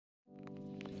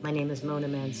My name is Mona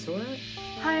Mansour.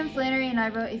 Hi, I'm Flannery and I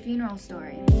wrote a funeral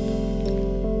story.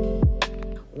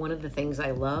 One of the things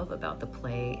I love about the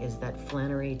play is that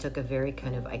Flannery took a very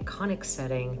kind of iconic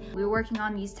setting. We were working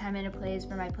on these 10-minute plays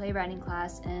for my playwriting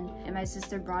class, and my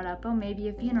sister brought up, oh, maybe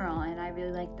a funeral, and I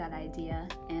really liked that idea,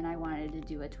 and I wanted to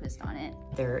do a twist on it.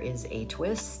 There is a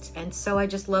twist, and so I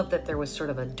just love that there was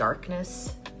sort of a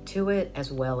darkness to it,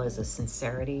 as well as a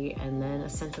sincerity, and then a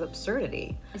sense of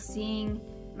absurdity. Seeing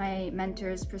my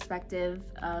mentor's perspective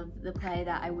of the play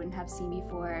that I wouldn't have seen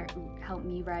before helped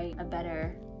me write a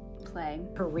better play.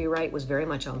 Her rewrite was very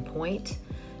much on point.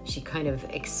 She kind of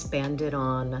expanded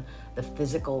on the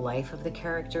physical life of the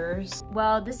characters.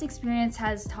 Well, this experience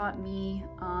has taught me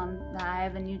that I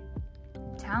have a new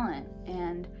talent,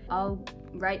 and I'll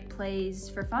write plays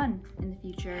for fun in the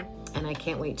future. And I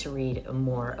can't wait to read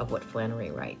more of what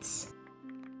Flannery writes.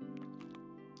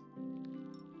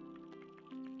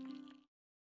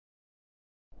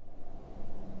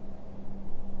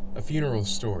 A Funeral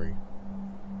Story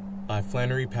by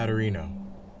Flannery Patterino.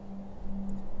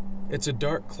 It's a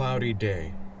dark, cloudy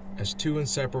day as two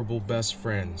inseparable best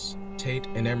friends, Tate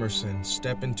and Emerson,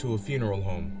 step into a funeral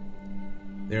home.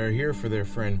 They are here for their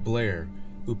friend Blair,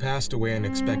 who passed away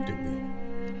unexpectedly.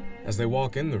 As they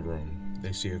walk in the room,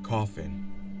 they see a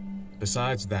coffin.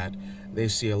 Besides that, they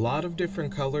see a lot of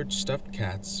different colored stuffed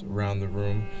cats around the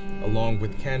room, along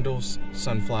with candles,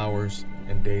 sunflowers,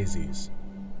 and daisies.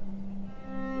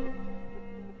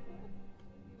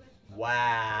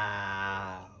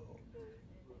 Wow.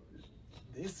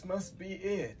 This must be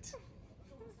it.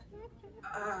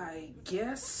 I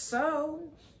guess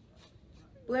so.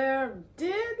 Blair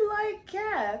did like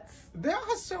cats. There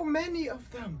are so many of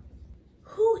them.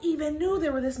 Who even knew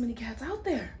there were this many cats out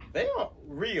there? They aren't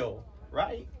real,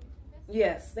 right?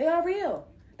 Yes, they are real.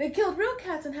 They killed real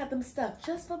cats and had them stuffed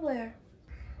just for Blair.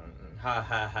 Ha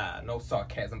ha ha. No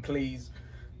sarcasm, please.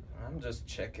 I'm just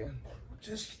checking.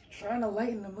 Just trying to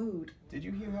lighten the mood. Did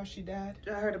you hear how she died?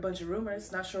 I heard a bunch of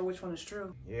rumors, not sure which one is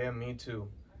true. Yeah, me too.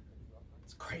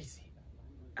 It's crazy.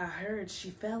 I heard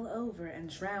she fell over and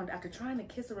drowned after trying to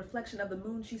kiss a reflection of the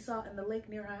moon she saw in the lake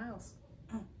near her house.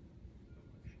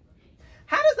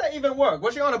 How does that even work?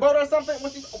 Was she on a boat or something?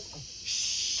 Was she...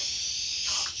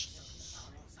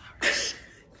 Sorry.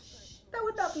 That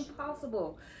would not be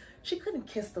possible. She couldn't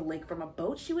kiss the lake from a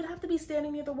boat. She would have to be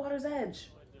standing near the water's edge.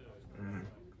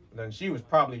 Then she was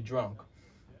probably drunk.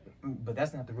 But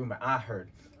that's not the rumor I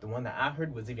heard. The one that I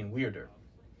heard was even weirder.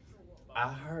 I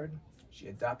heard she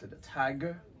adopted a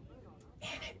tiger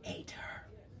and it ate her.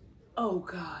 Oh,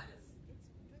 God.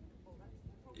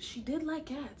 She did like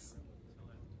cats.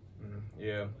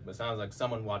 Yeah, but sounds like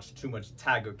someone watched too much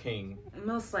Tiger King.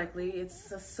 Most likely,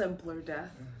 it's a simpler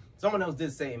death. Someone else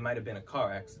did say it might have been a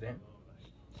car accident.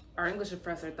 Our English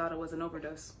professor thought it was an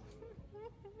overdose.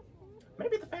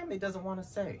 Maybe the family doesn't want to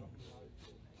say.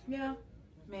 Yeah,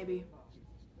 maybe.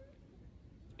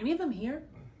 Any of them here?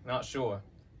 Not sure.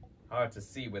 Hard to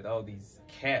see with all these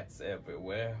cats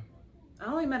everywhere. I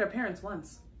only met her parents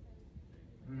once.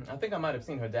 I think I might have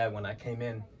seen her dad when I came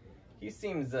in. He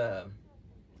seems,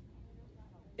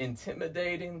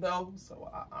 intimidating though, so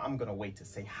I'm gonna wait to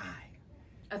say hi.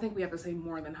 I think we have to say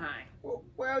more than hi.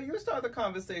 Well, you start the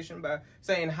conversation by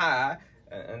saying hi,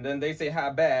 and then they say hi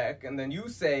back, and then you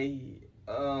say,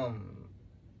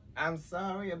 I'm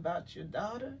sorry about your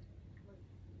daughter.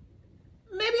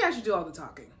 Maybe I should do all the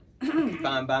talking.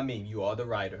 Fine by me, you are the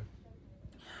writer.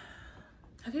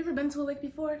 Have you ever been to a lake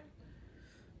before?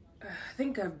 I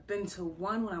think I've been to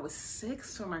one when I was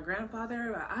 6 with my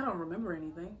grandfather. I don't remember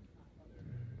anything.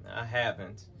 I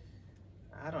haven't.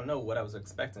 I don't know what I was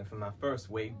expecting from my first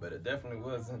wake, but it definitely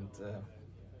wasn't,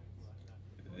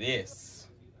 this.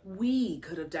 We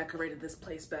could have decorated this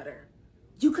place better.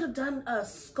 You could have done a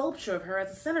sculpture of her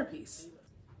as a centerpiece.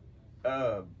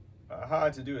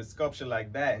 Hard to do a sculpture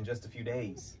like that in just a few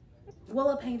days.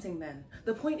 Well, a painting then.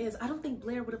 The point is, I don't think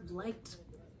Blair would have liked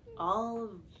all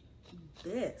of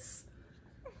this.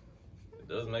 It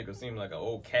does make her seem like an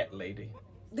old cat lady.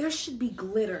 There should be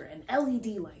glitter and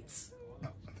LED lights.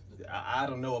 I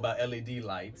don't know about LED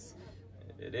lights.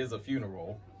 It is a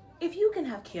funeral. If you can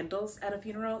have candles at a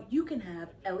funeral, you can have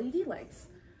LED lights.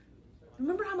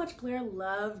 Remember how much Blair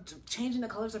loved changing the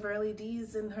colors of her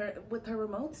LEDs with her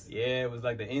remotes? Yeah, it was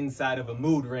like the inside of a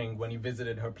mood ring when you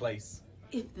visited her place.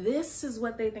 If this is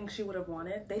what they think she would have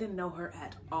wanted, they didn't know her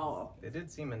at all. They did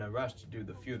seem in a rush to do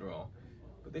the funeral,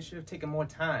 but they should have taken more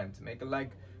time to make it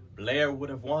like Blair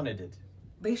would have wanted it.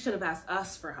 They should have asked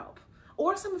us for help,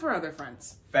 or some of her other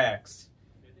friends. Facts.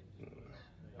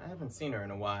 I haven't seen her in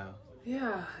a while.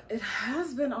 Yeah, it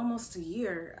has been almost a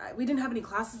year. We didn't have any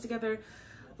classes together.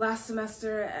 last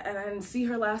semester, and I didn't see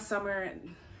her last summer.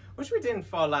 And Wish we didn't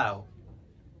fall out.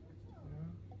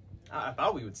 I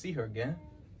thought we would see her again.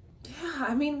 yeah,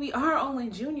 I mean, we are only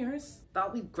juniors.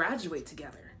 Thought we'd graduate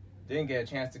together. Didn't get a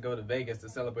chance to go to Vegas to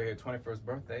celebrate her 21st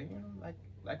birthday, you know,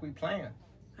 like we planned.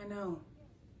 I know.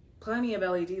 Plenty of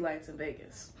LED lights in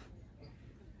Vegas.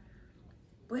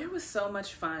 Blair was so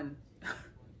much fun.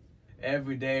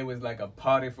 Every day was like a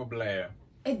party for Blair.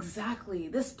 Exactly.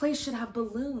 This place should have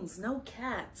balloons, no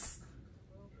cats.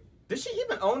 Did she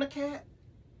even own a cat?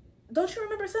 Don't you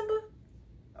remember Simba?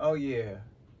 Oh, yeah.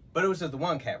 But it was just the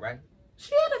one cat, right?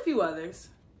 She had a few others.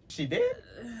 She did?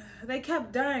 They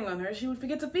kept dying on her. She would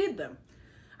forget to feed them.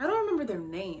 I don't remember their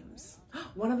names.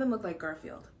 One of them looked like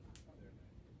Garfield.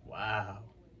 Wow.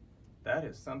 That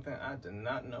is something I did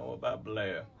not know about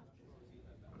Blair.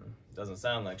 Doesn't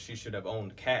sound like she should have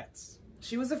owned cats.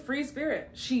 She was a free spirit.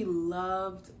 She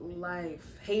loved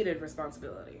life, hated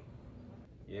responsibility.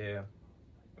 Yeah.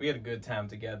 We had a good time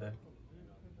together.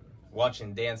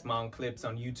 Watching Dance Mom clips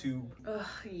on YouTube.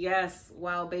 Yes,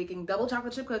 while baking double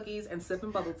chocolate chip cookies and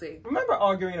sipping bubble tea. Remember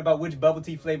arguing about which bubble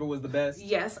tea flavor was the best?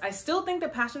 Yes, I still think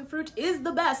that passion fruit is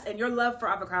the best and your love for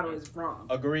avocado is wrong.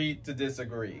 Agreed to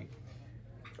disagree.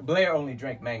 Blair only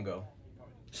drank mango.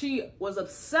 She was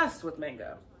obsessed with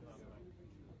mango.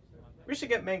 We should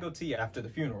get mango tea after the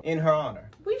funeral, in her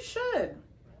honor. We should.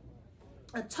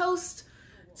 A toast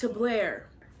to Blair.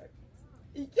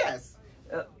 Yes.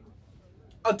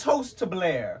 A toast to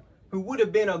Blair, who would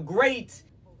have been a great...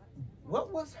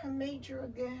 What was her major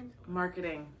again?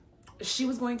 Marketing. She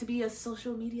was going to be a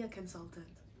social media consultant.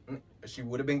 She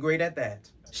would have been great at that.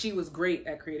 She was great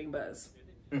at creating buzz.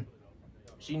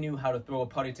 She knew how to throw a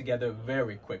party together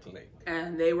very quickly.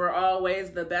 And they were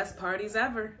always the best parties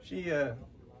ever.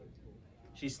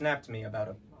 She snapped me about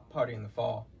a party in the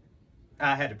fall.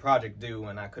 I had a project due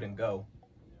and I couldn't go.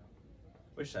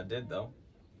 Wish I did, though.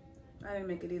 I didn't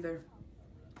make it either.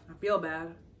 I feel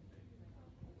bad.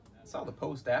 I saw the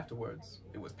post afterwards.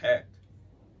 It was packed.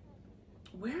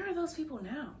 Where are those people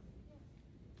now?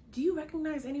 Do you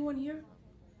recognize anyone here?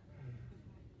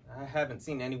 I haven't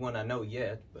seen anyone I know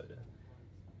yet, but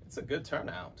it's a good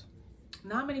turnout.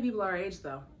 Not many people our age,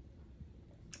 though.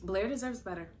 Blair deserves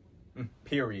better.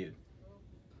 Period.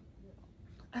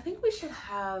 I think we should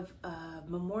have a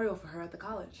memorial for her at the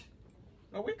college.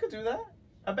 Well, we could do that.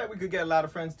 I bet we could get a lot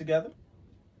of friends together.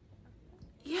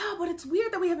 Yeah, but it's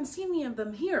weird that we haven't seen any of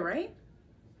them here, right?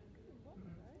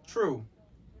 True.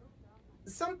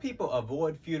 Some people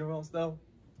avoid funerals, though.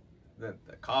 The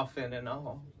coffin and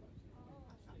all.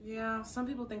 Yeah, some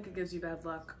people think it gives you bad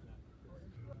luck.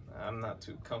 I'm not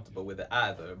too comfortable with it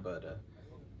either, but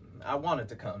I wanted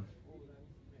to come.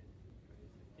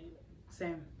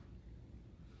 Same.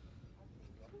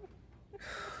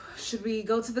 Should we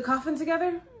go to the coffin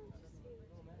together?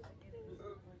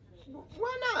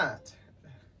 Why not?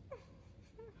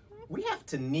 We have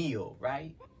to kneel,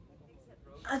 right?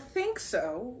 I think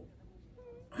so.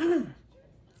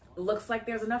 Looks like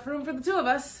there's enough room for the two of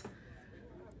us.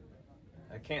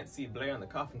 I can't see Blair in the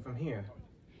coffin from here.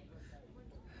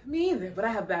 Me either, but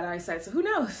I have bad eyesight, so who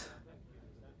knows?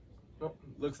 Well,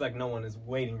 looks like no one is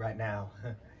waiting right now.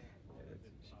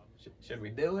 Should we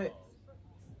do it?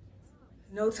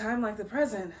 No time like the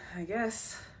present, I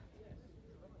guess.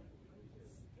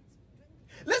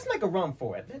 Let's make a run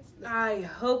for it. I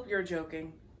hope you're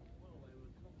joking.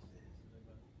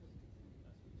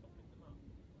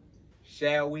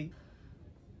 Shall we?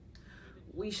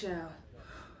 We shall.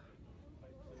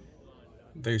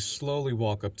 They slowly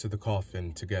walk up to the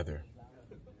coffin together.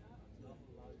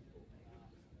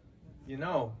 You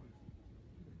know,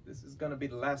 this is gonna be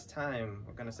the last time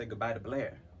we're gonna say goodbye to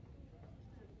Blair.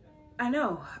 I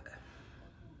know.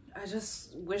 I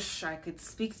just wish I could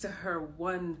speak to her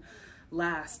one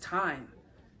last time.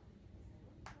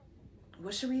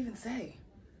 What should we even say?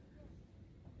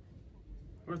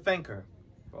 We'll thank her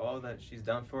for all that she's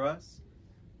done for us,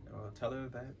 and we'll tell her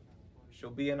that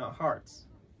she'll be in our hearts,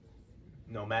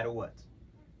 no matter what.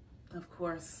 Of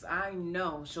course, I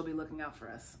know she'll be looking out for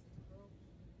us.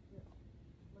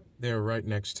 They're right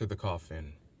next to the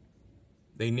coffin.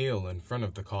 They kneel in front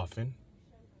of the coffin.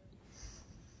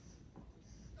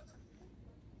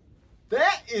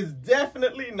 That is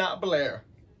definitely not Blair.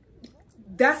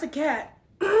 That's a cat.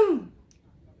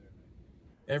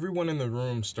 Everyone in the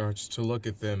room starts to look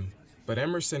at them, but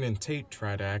Emerson and Tate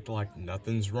try to act like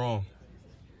nothing's wrong.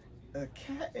 A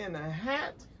cat in a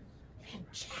hat and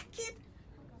jacket?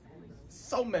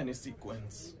 So many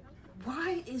sequins.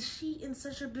 Why is she in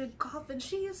such a big coffin?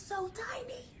 She is so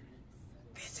tiny.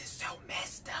 This is so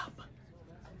messed up.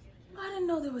 I didn't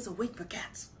know there was a wake for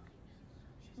cats.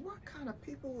 What kind of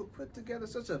people would put together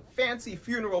such a fancy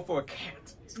funeral for a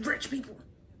cat? Rich people.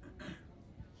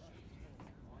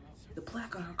 The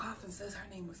plaque on her coffin says her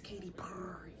name was Katy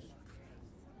Perry.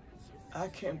 I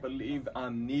can't believe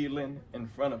I'm kneeling in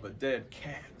front of a dead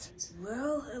cat.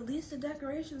 Well, at least the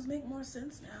decorations make more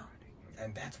sense now.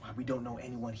 And that's why we don't know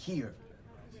anyone here.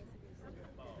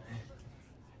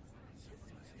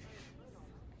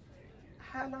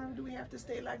 How long do we have to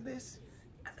stay like this?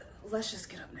 Let's just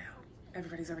get up now.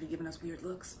 Everybody's already giving us weird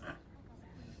looks.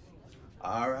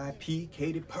 R.I.P.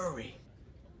 Katy Perry.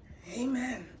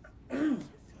 Amen.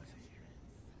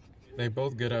 They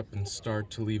both get up and start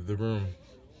to leave the room.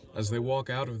 As they walk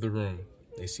out of the room,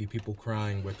 they see people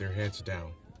crying with their heads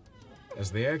down. As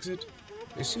they exit,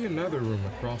 they see another room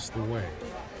across the way.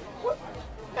 What?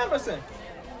 Emerson,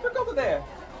 look over there.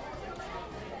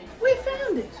 We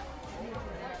found it.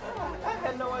 I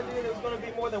had no idea there was going to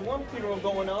be more than one funeral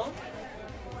going on.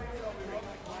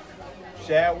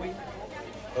 Shall we?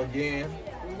 Again?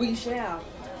 We shall.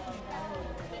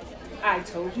 I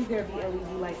told you there'd be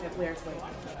LED lights at Blair's wedding.